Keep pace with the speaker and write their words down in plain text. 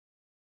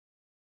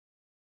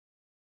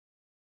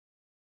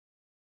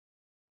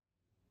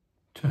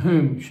To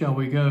whom shall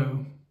we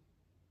go?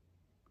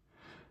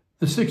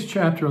 The 6th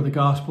chapter of the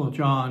Gospel of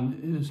John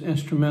is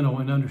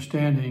instrumental in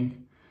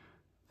understanding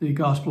the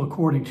Gospel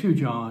according to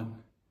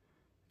John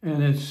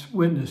and its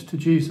witness to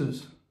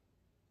Jesus.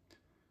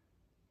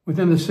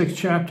 Within the 6th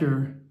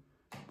chapter,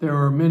 there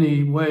are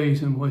many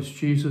ways in which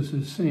Jesus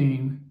is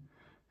seen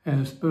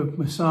as both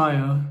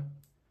Messiah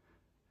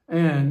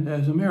and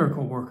as a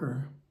miracle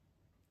worker.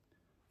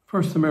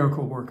 First, the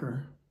miracle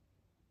worker.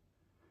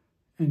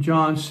 In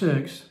John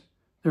 6,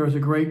 there is a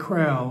great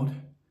crowd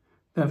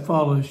that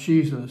follows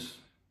Jesus.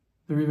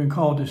 They're even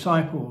called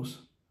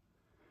disciples.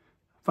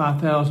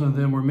 5,000 of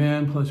them were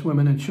men plus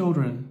women and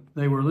children.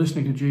 They were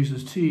listening to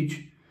Jesus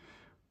teach.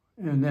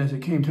 And as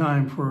it came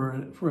time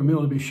for a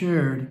meal to be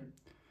shared,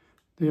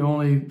 the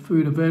only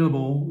food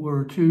available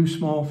were 2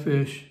 small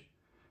fish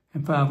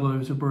and 5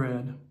 loaves of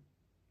bread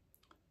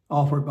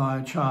offered by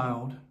a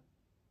child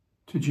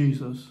to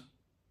Jesus.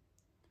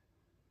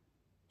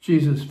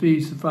 Jesus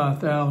feeds the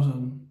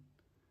 5,000.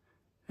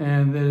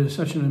 And it is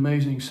such an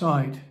amazing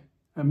sight,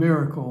 a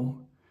miracle,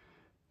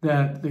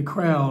 that the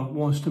crowd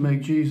wants to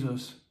make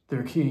Jesus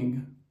their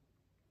king.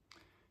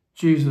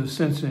 Jesus,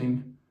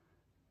 sensing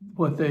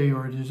what they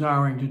are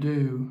desiring to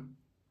do,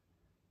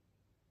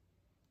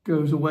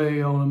 goes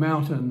away on a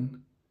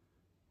mountain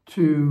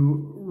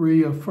to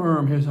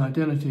reaffirm his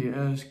identity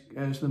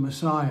as the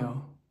Messiah.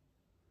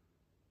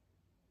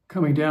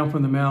 Coming down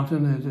from the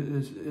mountain,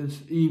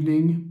 it's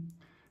evening,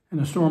 and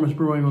a storm is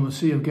brewing on the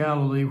Sea of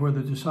Galilee where the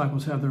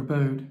disciples have their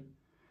boat.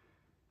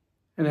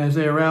 And as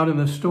they are out in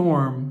the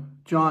storm,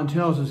 John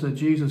tells us that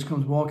Jesus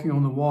comes walking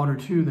on the water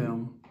to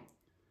them.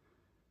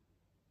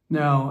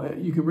 Now,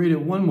 you can read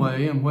it one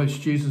way in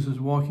which Jesus is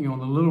walking on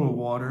the literal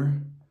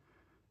water,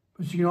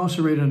 but you can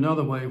also read it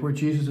another way where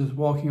Jesus is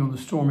walking on the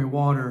stormy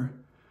water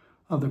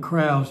of the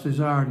crowd's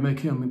desire to make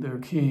him their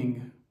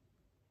king.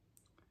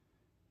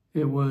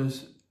 It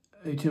was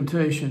a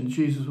temptation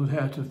Jesus would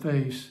have to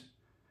face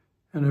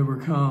and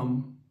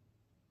overcome,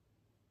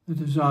 the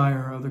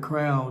desire of the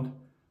crowd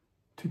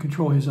to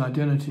control his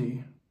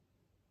identity.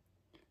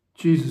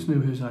 Jesus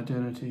knew his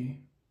identity.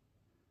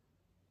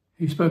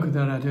 He spoke of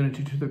that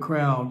identity to the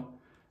crowd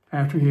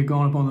after he had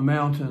gone up on the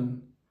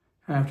mountain,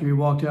 after he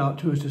walked out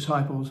to his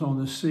disciples on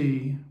the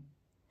sea.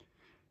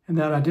 And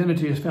that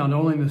identity is found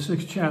only in the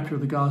 6th chapter of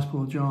the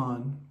Gospel of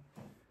John,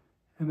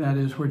 and that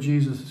is where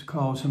Jesus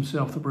calls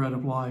himself the bread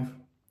of life.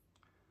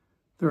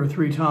 There are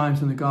 3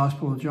 times in the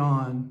Gospel of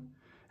John,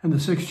 and the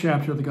 6th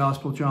chapter of the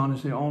Gospel of John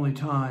is the only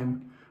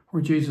time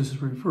where Jesus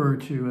is referred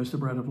to as the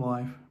bread of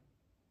life.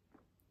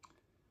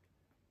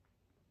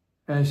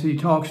 As he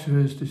talks to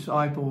his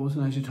disciples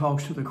and as he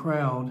talks to the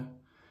crowd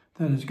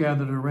that is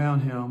gathered around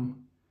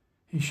him,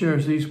 he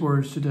shares these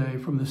words today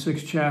from the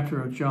 6th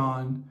chapter of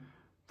John,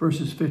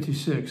 verses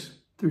 56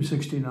 through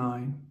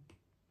 69.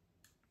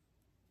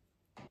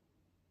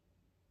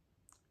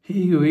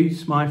 He who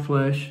eats my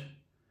flesh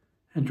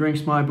and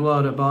drinks my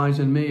blood abides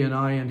in me and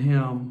I in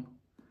him.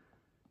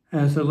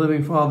 As the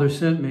living Father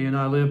sent me, and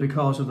I live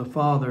because of the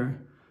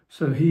Father,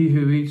 so he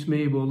who eats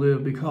me will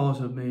live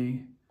because of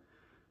me.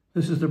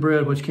 This is the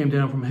bread which came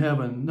down from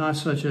heaven, not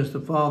such as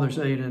the fathers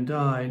ate and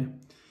died.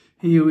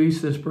 He who eats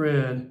this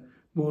bread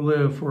will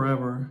live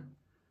forever.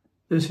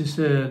 This he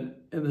said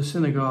in the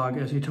synagogue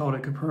as he taught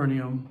at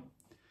Capernaum.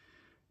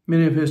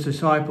 Many of his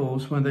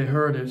disciples, when they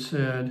heard it,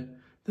 said,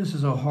 "This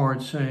is a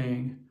hard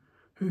saying.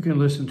 Who can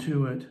listen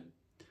to it?"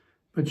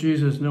 But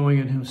Jesus, knowing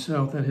in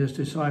himself that his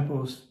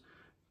disciples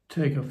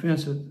take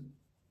offense at,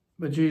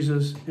 but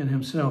Jesus in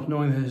himself,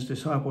 knowing that his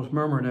disciples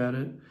murmured at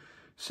it,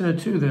 said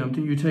to them,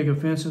 "Do you take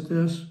offense at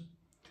this?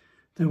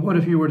 Then what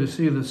if you were to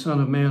see the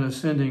Son of Man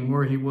ascending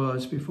where he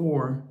was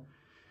before?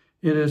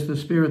 It is the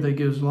Spirit that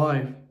gives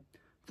life.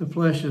 The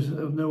flesh is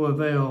of no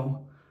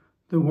avail.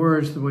 The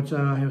words which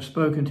I have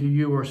spoken to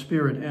you are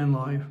spirit and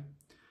life.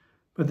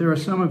 But there are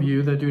some of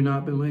you that do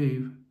not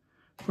believe."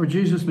 For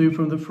Jesus knew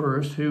from the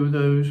first who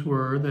those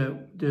were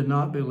that did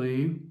not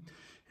believe,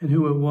 and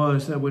who it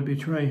was that would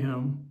betray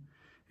him.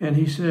 And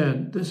he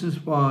said, "This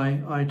is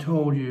why I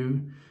told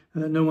you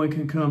that no one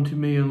can come to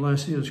me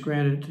unless he is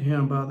granted to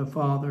him by the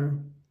Father."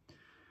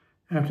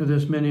 After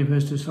this, many of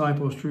his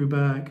disciples drew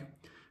back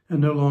and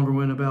no longer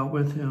went about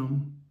with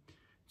him.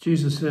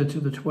 Jesus said to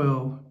the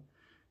 12,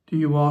 "Do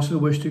you also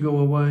wish to go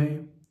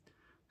away?"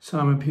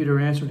 Simon Peter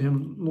answered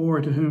him,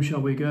 "Lord, to whom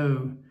shall we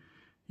go?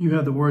 You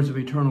have the words of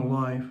eternal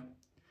life,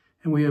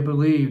 and we have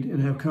believed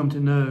and have come to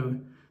know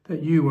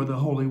that you are the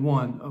Holy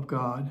One of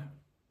God."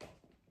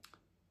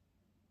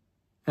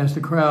 As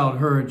the crowd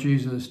heard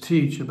Jesus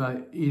teach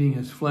about eating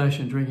his flesh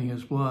and drinking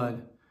his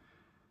blood,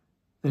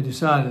 they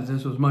decided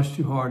this was much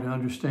too hard to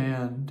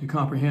understand, to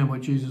comprehend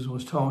what Jesus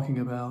was talking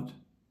about.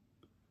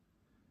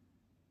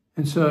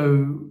 And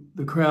so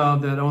the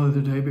crowd that only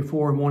the day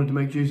before wanted to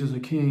make Jesus a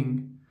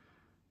king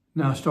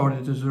now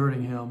started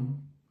deserting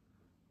him,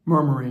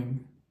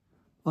 murmuring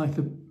like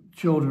the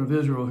children of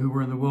Israel who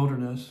were in the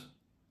wilderness,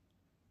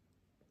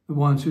 the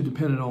ones who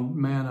depended on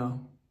manna.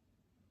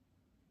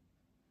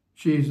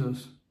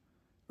 Jesus,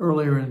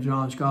 earlier in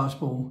John's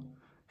gospel,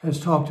 has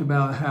talked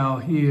about how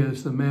he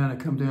is the manna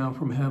come down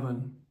from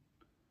heaven.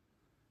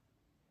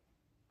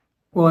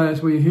 Well,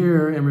 as we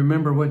hear and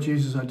remember what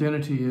Jesus'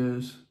 identity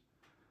is,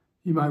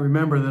 you might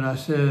remember that I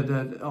said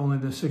that only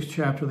the 6th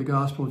chapter of the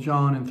Gospel of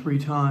John and 3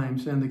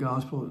 times in the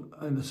Gospel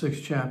in the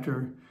 6th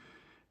chapter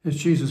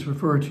is Jesus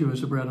referred to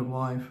as the bread of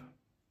life.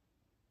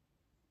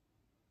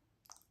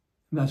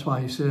 And that's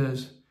why he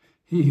says,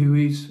 "He who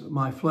eats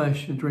my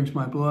flesh and drinks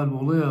my blood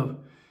will live."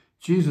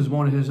 Jesus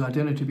wanted his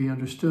identity to be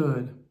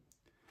understood.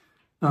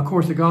 Now, of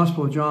course, the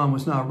Gospel of John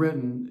was not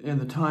written in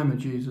the time of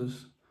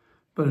Jesus,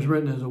 but is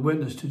written as a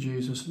witness to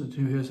Jesus and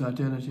to his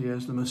identity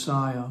as the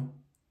Messiah,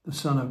 the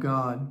Son of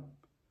God.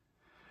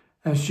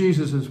 As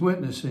Jesus is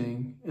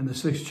witnessing in the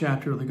 6th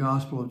chapter of the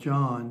Gospel of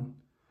John,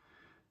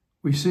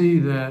 we see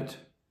that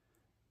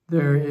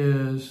there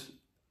is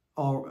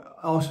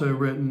also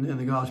written in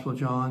the Gospel of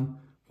John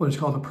what is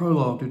called the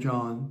prologue to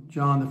John.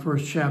 John, the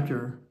 1st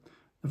chapter,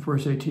 the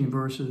first 18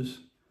 verses.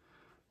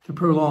 The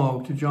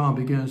prologue to John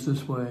begins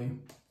this way.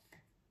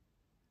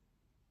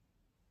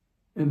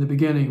 "In the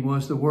beginning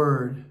was the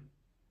Word,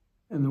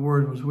 and the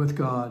Word was with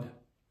God.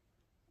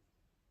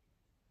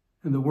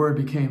 And the Word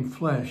became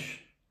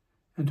flesh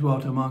and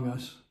dwelt among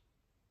us."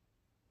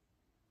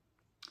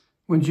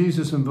 When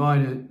Jesus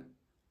invited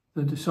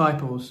the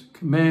disciples,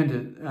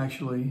 commanded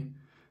actually,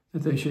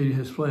 that they should eat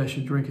his flesh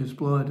and drink his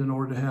blood in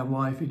order to have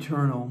life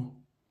eternal,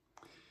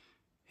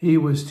 he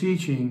was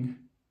teaching,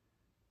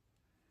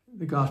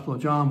 the Gospel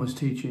of John was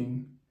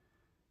teaching,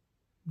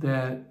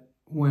 that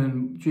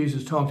when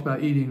Jesus talked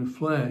about eating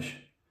flesh,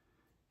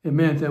 it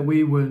meant that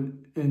we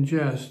would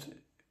ingest,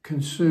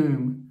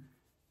 consume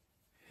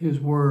his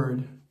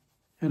word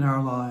in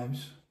our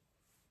lives.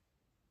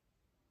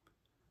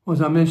 Well,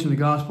 as I mentioned, the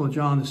Gospel of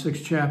John, the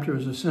 6th chapter,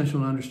 is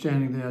essential in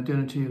understanding the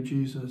identity of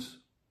Jesus.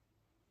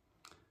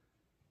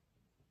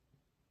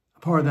 A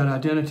part of that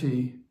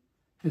identity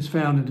is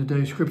found in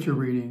today's scripture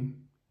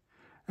reading.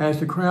 As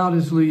the crowd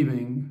is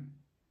leaving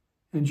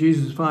and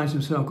Jesus finds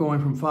himself going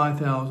from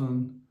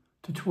 5,000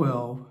 to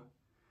 12,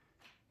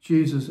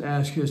 Jesus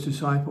asks his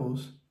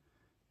disciples,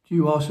 "Do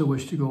you also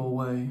wish to go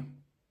away?"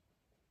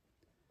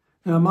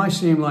 Now, it might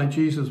seem like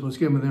Jesus was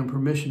giving them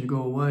permission to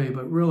go away,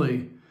 but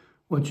really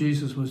what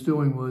Jesus was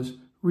doing was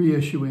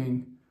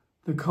reissuing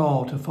the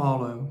call to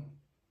follow.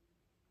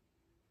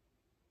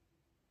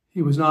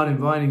 He was not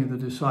inviting the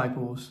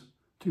disciples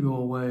to go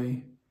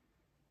away.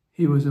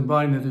 He was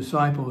inviting the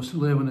disciples to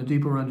live in a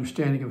deeper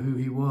understanding of who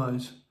he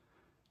was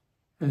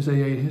as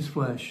they ate his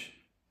flesh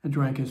and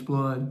drank his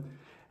blood,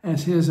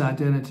 as his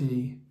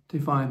identity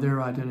defined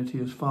their identity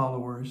as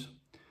followers,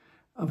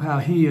 of how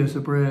he is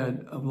the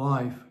bread of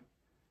life,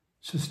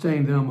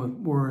 sustained them with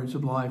words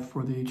of life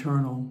for the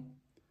eternal.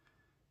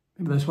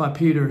 Maybe that's why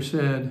Peter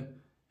said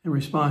in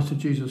response to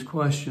Jesus'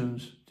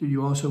 questions, "Do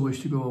you also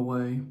wish to go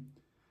away?"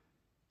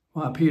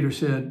 Why Peter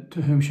said,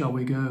 "To whom shall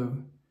we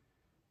go?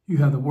 You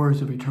have the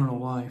words of eternal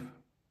life."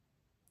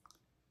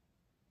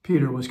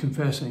 Peter was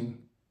confessing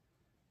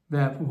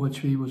that for which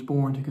he was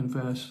born to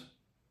confess,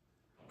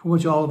 for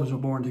which all of us are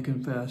born to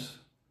confess,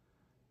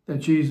 that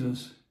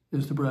Jesus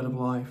is the bread of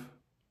life.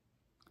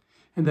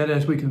 And that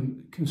as we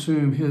can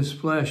consume his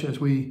flesh, as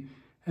we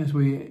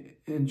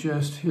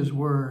ingest his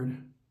word,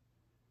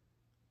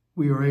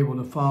 we are able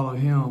to follow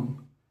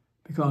him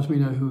because we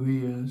know who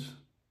he is.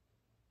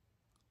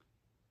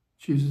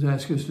 Jesus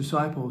asked his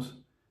disciples,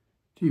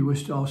 "Do you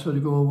wish also to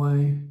go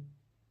away?"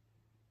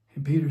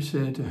 And Peter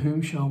said, "To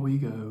whom shall we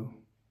go?"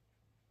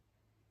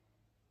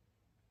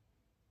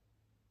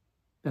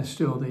 That's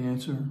still the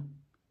answer.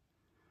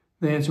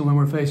 The answer when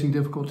we're facing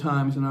difficult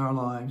times in our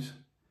lives,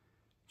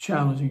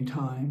 challenging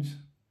times.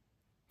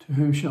 To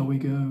whom shall we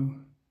go?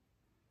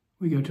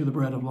 We go to the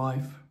bread of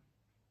life,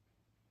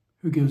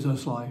 who gives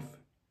us life,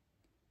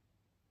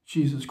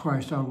 Jesus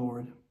Christ our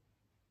Lord.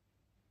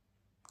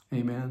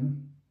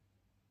 Amen.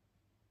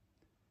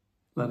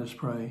 Let us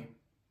pray.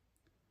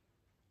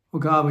 Well,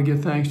 God, we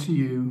give thanks to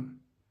you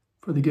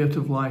for the gift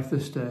of life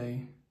this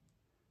day,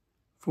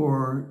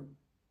 for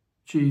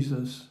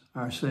Jesus,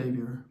 our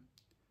Savior,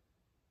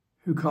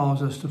 who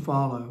calls us to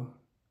follow.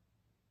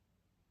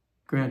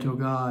 Grant, O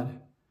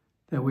God,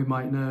 that we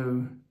might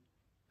know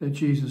that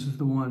Jesus is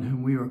the one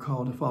whom we are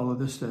called to follow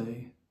this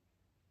day.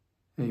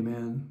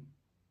 Amen.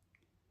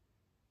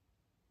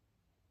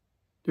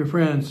 Dear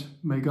friends,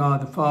 may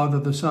God, the Father,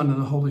 the Son, and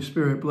the Holy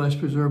Spirit bless,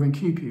 preserve, and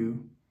keep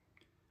you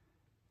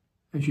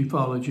as you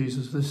follow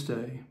Jesus this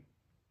day.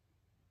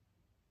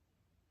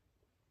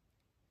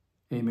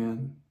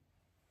 Amen.